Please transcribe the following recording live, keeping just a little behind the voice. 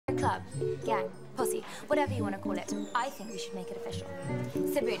club, gang, posse, whatever you want to call it. I think we should make it official.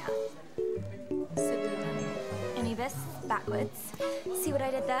 Sabrina. Anubis, backwards. See what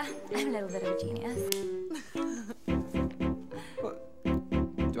I did there? I'm a little bit of a genius. What?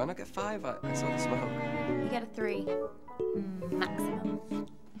 Do I not get 5? I saw the smoke. You get a 3. Maximum.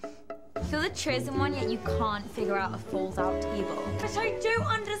 Feel the chosen one, yet you can't figure out a falls-out table. But I don't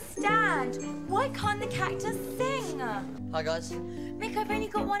understand. Why can't the cactus sing? Hi, guys. Mick, I've only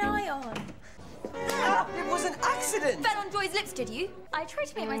got one eye on. It was an accident! Fell on Joy's lips, did you? I tried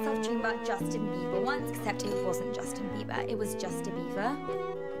to make myself dream about Justin Bieber once, except it wasn't Justin Bieber, it was just a beaver.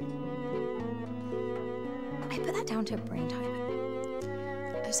 I put that down to a brain type.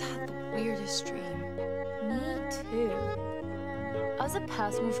 I just had the weirdest dream. Me too. I was a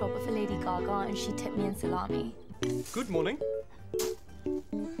personal shopper for Lady Gaga and she tipped me in salami. Good morning.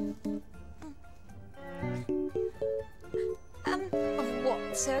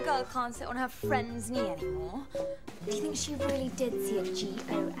 What? So a girl can't sit on her friend's knee anymore? Do you think she really did see a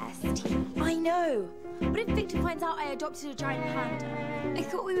G-O-S-T? I know! What if Victor finds out I adopted a giant panda? I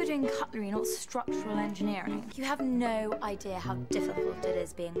thought we were doing cutlery, not structural engineering. You have no idea how difficult it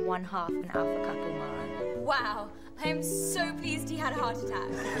is being one half of an alpha couple, Mara. Wow, I am so pleased he had a heart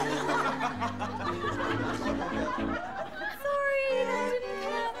attack. Sorry, that didn't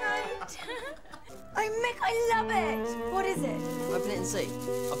come out right. Oh, Mick, I love it! What is it? Open it and see.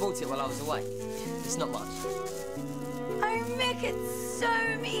 I bought it while I was away. It's not much. Oh, Mick, it's so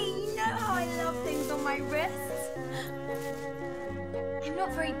me. You know how I love things on my wrists. I'm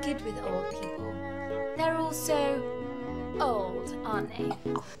not very good with old people. They're all so old, aren't they?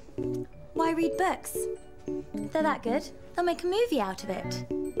 Why read books? If they're that good, they'll make a movie out of it.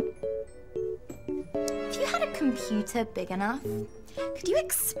 If you had a computer big enough, could you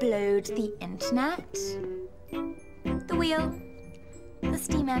explode the internet? The wheel, the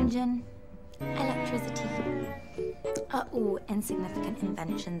steam engine, electricity are all insignificant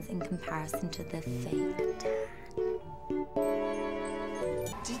inventions in comparison to the fake.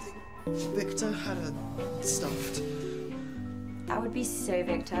 Do you think Victor had a stuffed? That would be so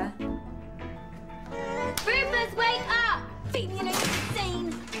Victor. Rufus, wake up! Fabian is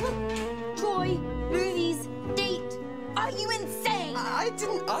insane! Joy, movies, date. Are you insane? I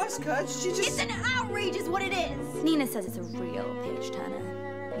didn't ask her, she just... It's an outrage is what it is! Nina says it's a real page-turner.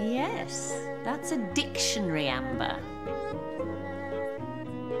 Yes, that's a dictionary, Amber.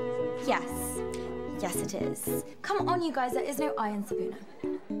 Yes. Yes, it is. Come on, you guys, there is no I in Sabuna.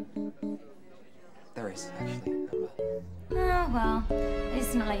 There is, actually, Amber. Oh, well, at least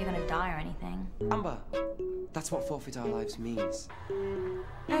it's not like you're gonna die or anything. Amber, that's what forfeit our lives means.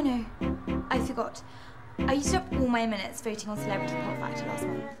 Oh, no. I forgot. I used up all my minutes voting on Celebrity Pop Factor last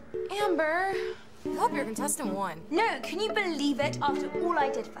month. Amber, I hope your contestant won. No, can you believe it after all I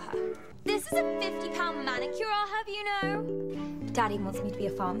did for her? This is a £50 manicure, I'll have you know. Daddy wants me to be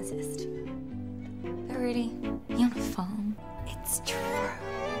a pharmacist. But really, you're on a farm. It's true.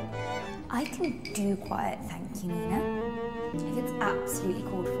 I can do quiet, thank you, Nina. If it's absolutely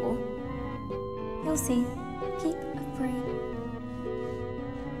called for. You'll see. Keep a free.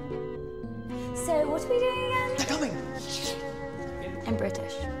 So, what are we doing again? They're coming! I'm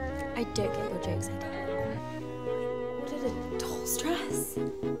British. I don't get your jokes, I don't. What a doll's dress.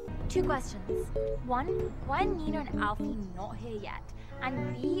 2 questions. 1, why are Nina and Alfie not here yet? And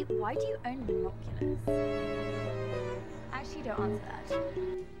B, why do you own binoculars? Actually, don't answer that.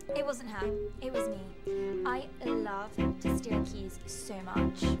 It wasn't her, it was me. I love to steal keys so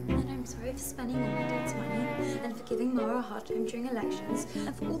much. And I'm sorry for spending all my dad's money, and for giving Mara a hard time during elections,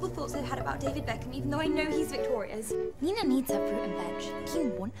 and for all the thoughts I've had about David Beckham, even though I know he's victorious. Nina needs her fruit and veg. Do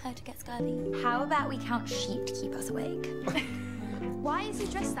you want her to get scurvy? How about we count sheep to keep us awake? Why is he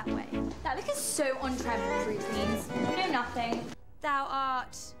dressed that way? That look is so on trend for fruit queens. You know nothing. Thou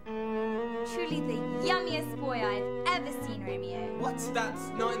art truly the yummiest boy I've ever seen, Romeo. What? That's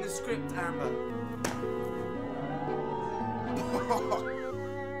not in the script, Amber.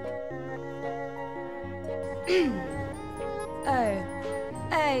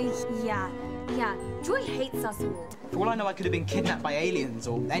 Yeah. Joy hates us all. For all I know, I could have been kidnapped by aliens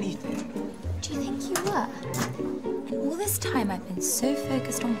or anything. Do you think you were? And all this time I've been so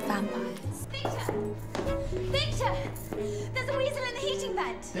focused on vampires. Victor! Victor! There's a weasel in the heating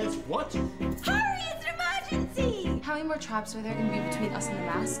vent! There's what? Hurry, it's an emergency! How many more traps are there going to be between us and the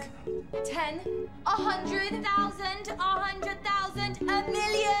mask? 10, 100,000, 100,000, a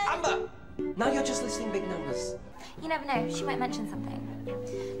million! Amber! Now you're just listing big numbers. You never know, she might mention something.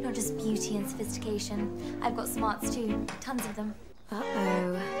 Not just beauty and sophistication. I've got smarts too, tons of them.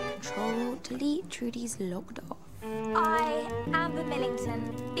 Uh-oh. Control, delete, Trudy's logged off. I, Amber Millington,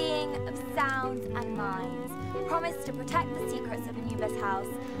 being of sounds and minds, promise to protect the secrets of Anubis House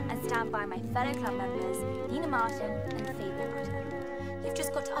and stand by my fellow club members, Nina Martin and Fabian Martin. You've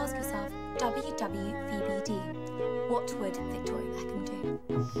just got to ask yourself, WWVBD. What would Victoria Beckham do?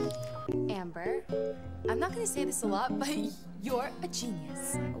 Amber, I'm not gonna say this a lot, but you're a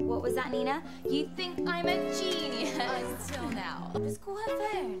genius. What was that, Nina? You think I'm a genius? Until now. Just call her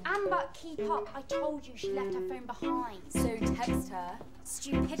phone. Amber, keep up. I told you she left her phone behind. So text her.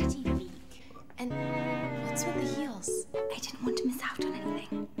 Stupidity freak. And what's with the heels? I didn't want to miss out on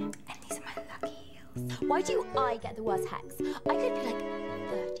anything. And these are my lucky heels. Why do I get the worst hex? I could be like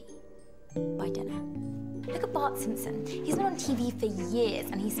 30 by dinner. Look at Bart Simpson. He's been on TV for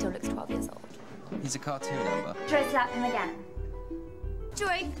years and he still looks 12 years old. He's a cartoon, Amber. Try to slap him again.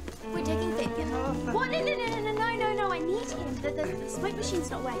 Joy, we're taking Fabian. What? No, I need him. The smoke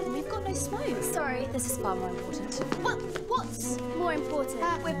machine's not working. We've got no smoke. Sorry, this is far more important. What's more important?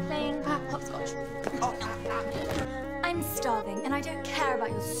 We're playing hopscotch. I'm starving and I don't care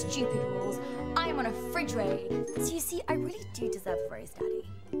about your stupid rules. I'm on a fridge raid. So you see, I really do deserve a roast, Daddy.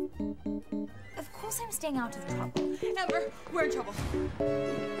 Of course I'm staying out of trouble. Amber, we're in trouble.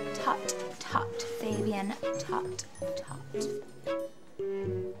 Tut, tut, Fabian, tut, tut.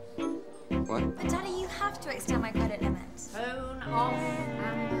 What? But Daddy, you have to extend my credit limit. Phone off,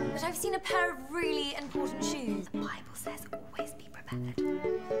 Amber. But I've seen a pair of really important shoes. The Bible says always be prepared.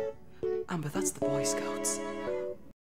 Amber, that's the Boy Scouts.